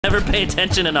never pay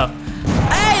attention enough.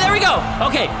 Hey, there we go.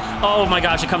 Okay. Oh my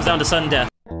gosh, it comes down to sudden death.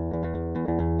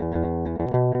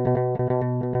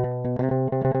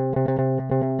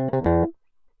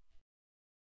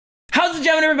 How's it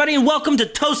going, everybody, and welcome to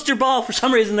Toaster Ball. For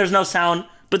some reason, there's no sound,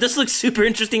 but this looks super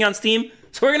interesting on Steam,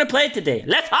 so we're gonna play it today.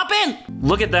 Let's hop in.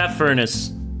 Look at that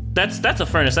furnace. That's a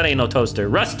furnace. That ain't no toaster.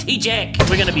 Rusty Jack.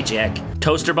 We're gonna be Jack.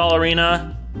 Toaster Ball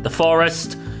Arena, the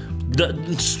forest,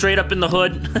 straight up in the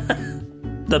hood,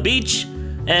 the beach,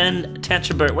 and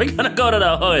Tantrabert. We're gonna go to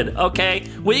the hood, okay?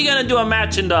 We're gonna do a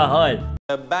match in the hood.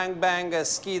 Bang bang,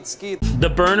 skeet skeet. The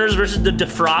burners versus the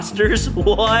defrosters.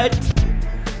 What?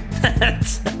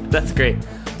 That's great.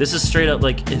 This is straight up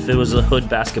like if it was a hood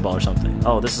basketball or something.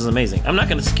 Oh, this is amazing. I'm not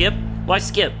gonna skip. Why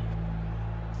skip?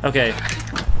 Okay.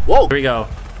 Whoa. Here we go.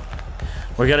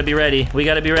 We gotta be ready. We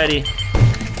gotta be ready.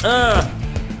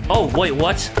 Oh, wait,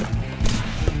 what?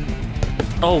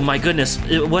 Oh my goodness.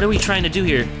 What are we trying to do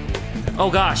here? Oh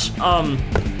gosh.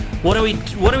 What are we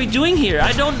doing here?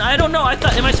 I don't know.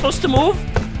 Am I supposed to move?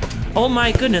 Oh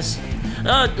my goodness.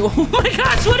 Oh my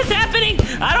gosh, what is happening?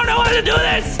 I don't know how to do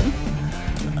this.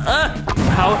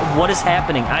 What is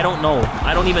happening? I don't know.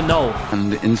 I don't even know.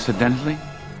 And incidentally,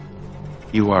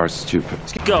 you are stupid.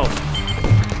 Go.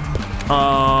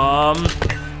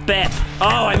 Bap.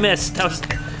 Oh, I missed.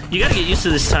 You gotta get used to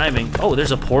this timing. Oh,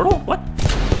 there's a portal? What?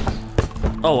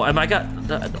 Oh,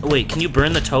 wait, can you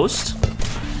burn the toast?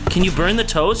 Can you burn the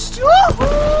toast?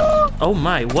 Oh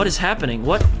my, what is happening?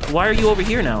 What? Why are you over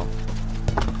here now?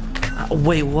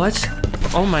 Wait, what?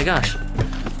 Oh my gosh.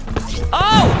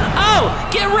 Oh!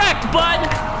 Get wrecked, bud!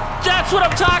 That's what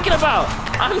I'm talking about!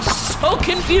 I'm so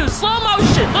confused. Slow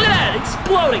motion! Look at that!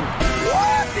 Exploding!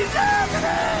 What is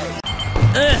happening?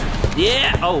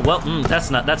 Yeah! Oh, well,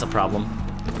 that's a problem.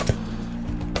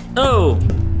 Oh!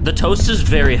 The toast is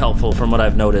very helpful from what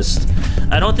I've noticed.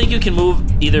 I don't think you can move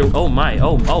either. Oh my.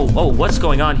 Oh, what's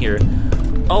going on here?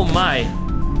 Oh my.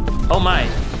 Oh my.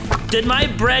 Did my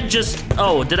bread just...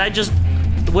 Oh, did I just...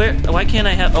 Why can't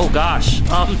I have... Oh gosh.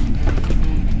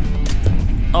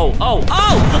 Oh,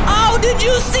 did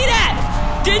you see that?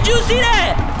 Did you see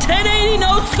that? 1080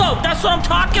 no scope. That's what I'm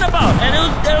talking about. And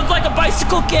it was like a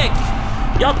bicycle kick.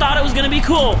 Y'all thought it was gonna be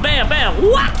cool. Bam, bam.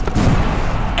 What?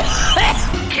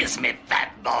 Kiss me,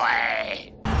 fat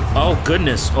boy. Oh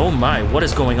goodness. Oh my. What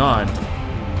is going on?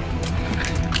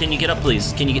 Can you get up,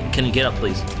 please? Can you get up,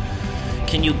 please?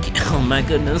 Can you? Oh my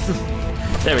goodness.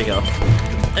 There we go.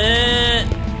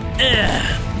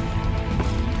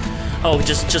 Oh,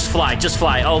 just fly.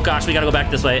 Oh gosh, we gotta go back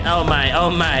this way. Oh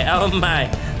my.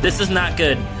 This is not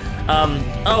good.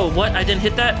 Oh, what? I didn't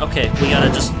hit that? Okay, we gotta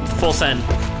just full send.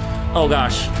 Oh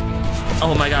gosh.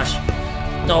 Oh my gosh.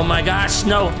 Oh my gosh,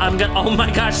 no. Oh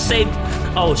my gosh, save.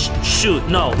 Oh, shoot,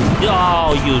 no.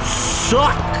 Oh, you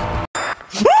suck.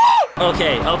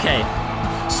 Okay.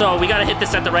 So we gotta hit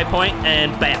this at the right point,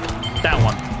 and bam. That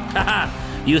one. Haha.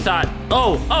 You thought,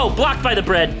 oh, blocked by the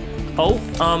bread. Oh,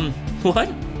 what?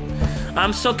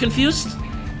 I'm so confused.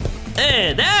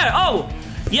 There, oh,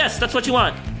 yes, that's what you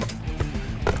want.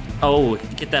 Oh,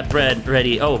 get that bread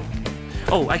ready. Oh,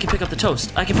 I can pick up the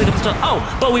toast. Oh,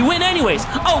 but we win anyways.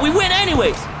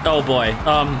 Oh boy,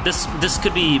 this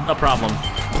could be a problem.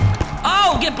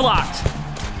 Oh, get blocked.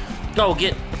 Oh,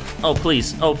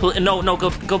 please. Oh, please. No,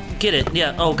 go get it.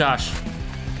 Yeah, oh gosh.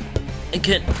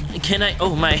 Can I?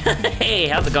 Oh my. Hey,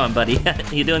 how's it going, buddy?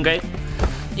 You doing great?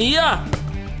 Yeah.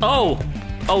 Oh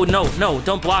no,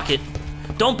 don't block it.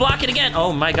 Don't block it again.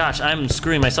 Oh my gosh, I'm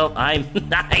screwing myself. I'm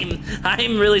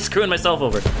really screwing myself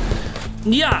over.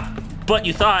 Yeah, but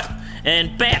you thought,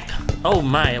 and bam. Oh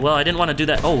my. Well, I didn't want to do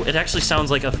that. Oh, it actually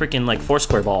sounds like a freaking like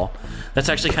Foursquare ball. That's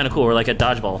actually kind of cool. Or like a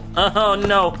dodgeball. Oh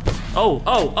no. Oh.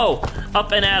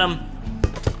 Up and at him.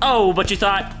 Oh, but you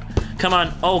thought. Come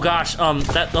on. Oh gosh. Let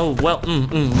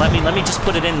me just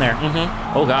put it in there.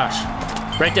 Oh gosh.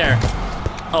 Right there.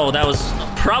 Oh, that was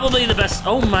probably the best.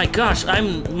 Oh my gosh,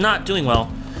 I'm not doing well.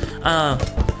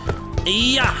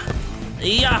 Yeah.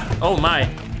 Oh my.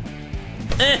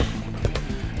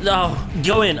 Oh,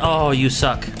 go in. Oh, you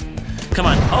suck. Come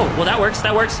on. Oh, well that works.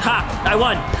 Ha! I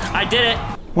won. I did it.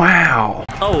 Wow.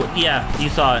 Oh yeah, you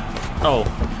thought. Oh,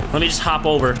 let me just hop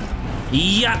over.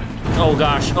 Yeah. Oh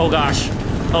gosh.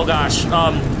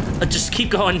 Just keep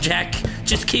going, Jack.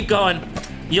 Just keep going.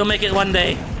 You'll make it one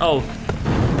day. Oh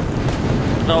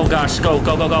gosh, go.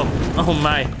 Oh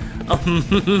my.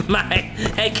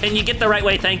 Hey, can you get the right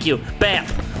way? Thank you. Bam.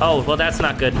 Oh, well that's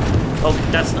not good. Oh,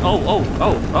 that's,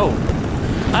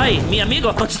 Ay, mi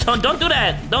amigo, don't do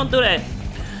that.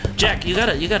 Jack, you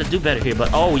gotta do better here,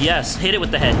 but oh yes, hit it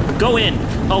with the head. Go in.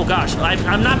 Oh gosh,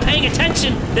 I'm not paying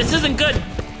attention. This isn't good.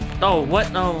 Oh,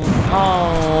 what?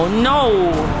 Oh,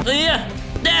 no. Yeah,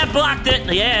 blocked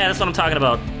it. Yeah, that's what I'm talking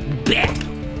about.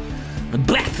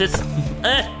 Breakfast.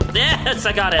 Yes,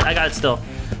 I got it still.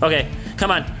 Okay,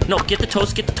 come on. No, get the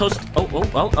toast,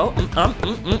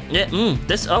 Yeah,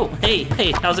 this,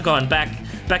 hey, how's it going? Back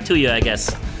to you, I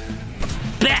guess.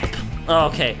 Bap.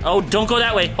 Okay. Oh, don't go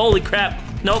that way. Holy crap.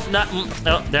 Nope, not,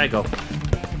 oh, there I go.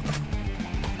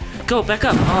 Go, back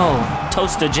up. Oh,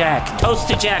 Toasted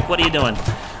Jack, what are you doing?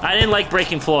 I didn't like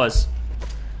breaking floors.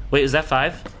 Wait, is that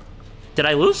 5? Did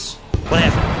I lose? What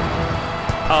happened?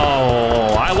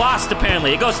 Oh, I lost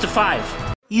apparently. It goes to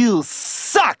 5. You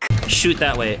suck! Shoot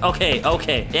that way.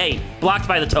 Okay. Hey, blocked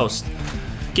by the toast.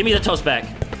 Give me the toast back.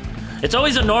 It's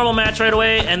always a normal match right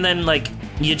away, and then, like,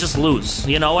 you just lose.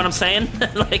 You know what I'm saying?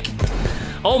 Like,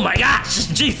 oh my gosh!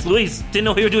 Jeez Louise, didn't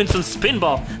know you were doing some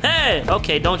spinball. Hey!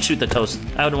 Okay, don't shoot the toast.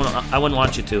 I wouldn't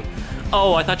want you to.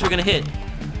 Oh, I thought you were gonna hit.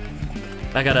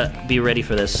 I gotta be ready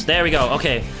for this. There we go.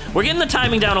 Okay, we're getting the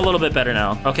timing down a little bit better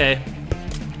now. Okay.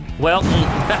 Well,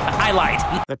 I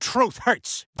lied. The truth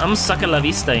hurts. I'm sucking la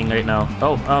vista-ing right now.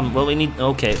 Oh, well, we need.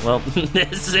 Okay, well,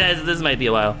 this might be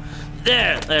a while.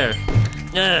 There.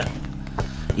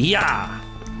 Yeah.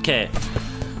 Okay.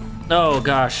 Oh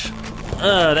gosh.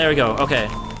 There we go. Okay.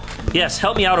 Yes,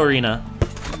 help me out, Arena.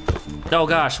 Oh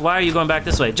gosh, why are you going back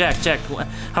this way? Jack,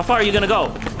 how far are you gonna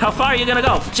go?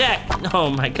 Jack! Oh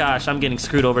my gosh, I'm getting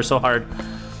screwed over so hard.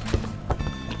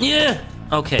 Yeah!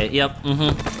 Okay, yep,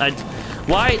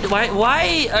 Why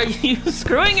are you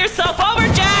screwing yourself over,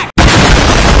 Jack?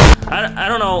 I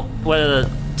don't know whether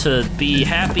to be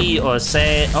happy or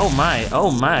say, oh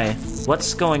my,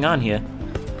 what's going on here?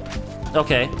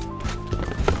 Okay.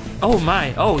 Oh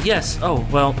my, oh yes, oh,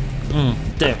 well,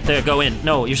 there, go in.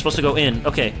 No, you're supposed to go in,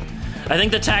 okay. I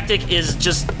think the tactic is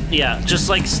just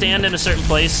like stand in a certain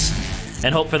place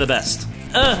and hope for the best.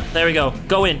 There we go,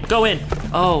 go in.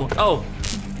 Oh.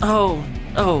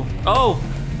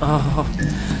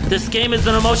 This game is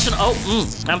an emotion,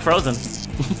 I'm frozen.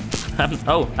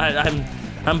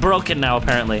 I'm broken now,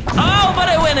 apparently. Oh, but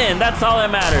I went in, that's all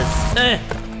that matters.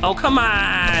 Oh, come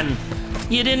on.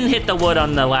 You didn't hit the wood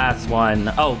on the last one.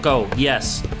 Oh, go,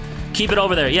 yes. Keep it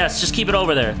over there, yes, just keep it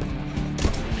over there.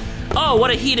 Oh,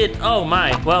 what a heated, oh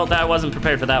my. Well, that wasn't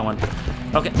prepared for that one.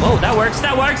 Okay, oh, that works.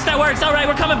 All right,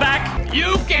 we're coming back.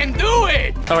 You can do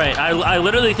it! All right, I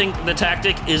literally think the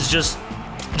tactic is just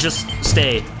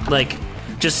stay. Like,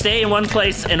 just stay in one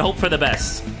place and hope for the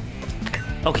best.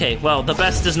 Okay, well, the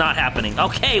best is not happening.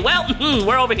 Okay, well,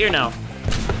 we're over here now.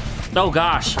 Oh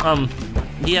gosh,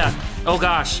 yeah. Oh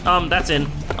gosh, that's in.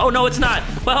 Oh no, it's not.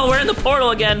 Well, we're in the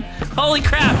portal again. Holy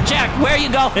crap, Jack, where are you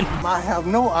going? I have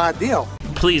no idea.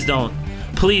 Please don't.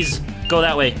 Please, go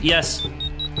that way. Yes.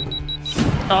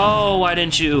 Oh, why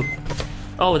didn't you?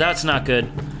 Oh, that's not good.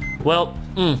 Well,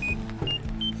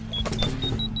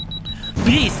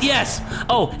 Please, yes!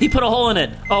 Oh, he put a hole in it.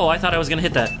 Oh, I thought I was gonna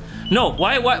hit that. No,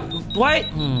 why?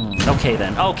 Okay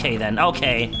then,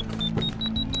 okay.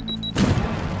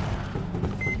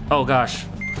 Oh gosh.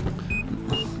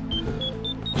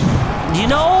 You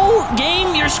know,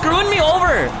 game, you're screwing me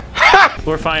over.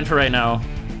 We're fine for right now.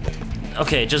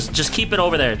 Okay, just keep it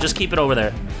over there. Just keep it over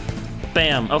there.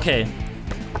 Bam, okay.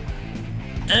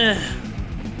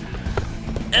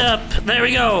 Up, there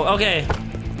we go, okay.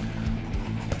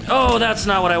 Oh, that's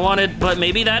not what I wanted, but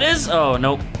maybe that is? Oh,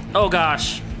 nope. Oh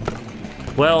gosh.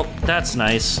 Well, that's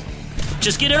nice.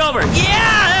 Just get it over.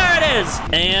 Yeah, there it is.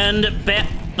 And bam.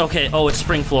 Okay, oh, it's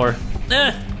spring floor.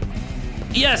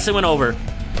 Yes, it went over.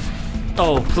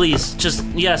 Oh, please, just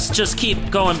keep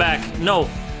going back. No.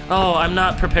 Oh, I'm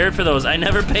not prepared for those. I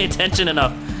never pay attention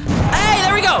enough. Hey,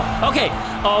 there we go. Okay.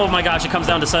 Oh my gosh, it comes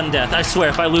down to sudden death. I swear,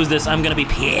 if I lose this, I'm gonna be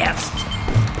pissed.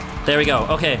 There we go.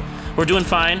 Okay, we're doing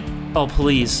fine. Oh,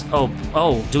 please.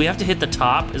 Oh, do we have to hit the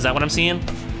top? Is that what I'm seeing?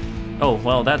 Oh,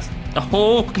 well, that's...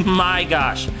 Oh my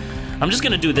gosh. I'm just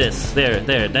gonna do this. There.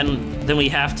 Then we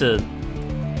have to...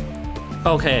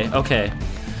 Okay.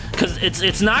 Because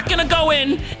it's not gonna go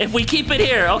in if we keep it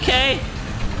here, okay?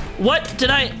 What did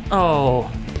I...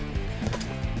 Oh.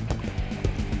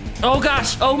 Oh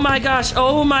gosh. Oh my gosh.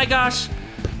 Oh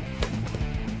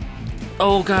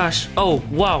gosh. Oh,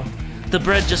 wow. The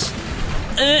bread just...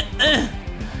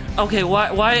 Okay,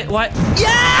 why?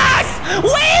 Yes! We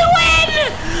win!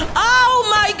 Oh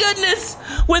my goodness!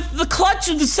 With the clutch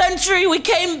of the century, we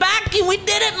came back and we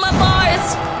did it, my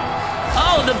boys!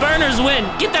 Oh, the burners win.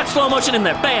 Get that slow motion in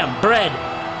there. Bam, bread.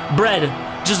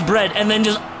 Just bread, and then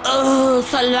just, oh,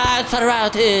 salad,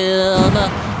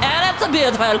 and it's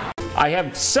beautiful. I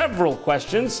have several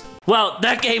questions. Well,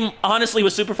 that game honestly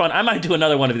was super fun. I might do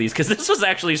another one of these because this was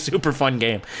actually a super fun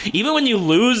game. Even when you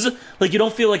lose, like you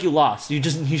don't feel like you lost.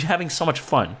 You're having so much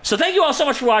fun. So thank you all so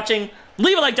much for watching.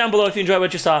 Leave a like down below if you enjoyed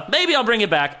what you saw. Maybe I'll bring it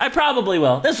back. I probably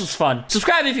will. This was fun.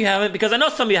 Subscribe if you haven't because I know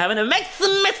some of you haven't. It makes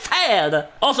me sad.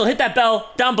 Also, hit that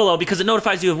bell down below because it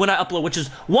notifies you of when I upload, which is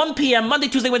 1 p.m. Monday,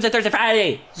 Tuesday, Wednesday, Thursday,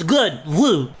 Friday. It's good.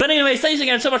 Woo. But anyway, thanks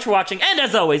again so much for watching. And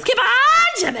as always, keep on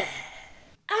jamming.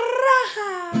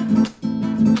 Araha.